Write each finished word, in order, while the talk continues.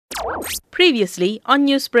Previously on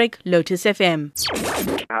Newsbreak, Lotus FM.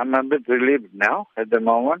 I'm a bit relieved now at the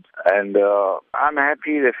moment, and I'm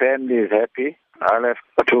happy, the family is happy. I'll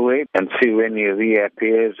have to wait and see when he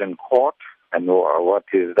reappears in court and what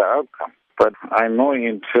is the outcome. But I'm more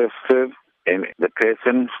interested in the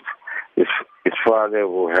person, his father,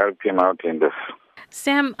 who helped him out in this.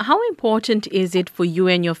 Sam, how important is it for you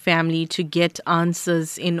and your family to get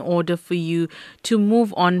answers in order for you to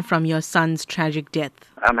move on from your son's tragic death?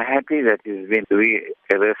 I'm happy that he's been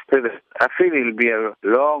re-arrested. I feel it'll be a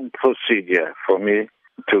long procedure for me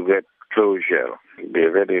to get closure. It'll be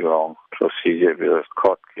a very long procedure because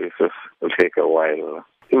court cases will take a while.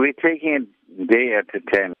 We're taking it day at a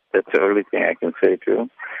time. That's the only thing I can say to you,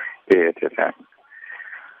 day at a time.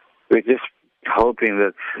 We're just hoping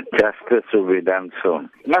that justice will be done soon.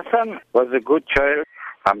 My son was a good child.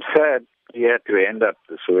 I'm sad he had to end up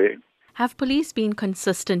this way. Have police been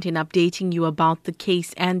consistent in updating you about the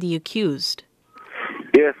case and the accused?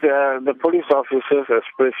 Yes, the police officers,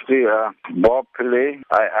 especially Bob Pillay,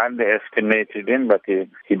 I underestimated him, but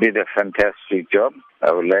he did a fantastic job.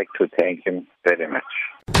 I would like to thank him very much.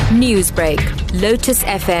 Newsbreak, Lotus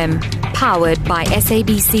FM, powered by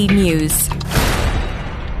SABC News.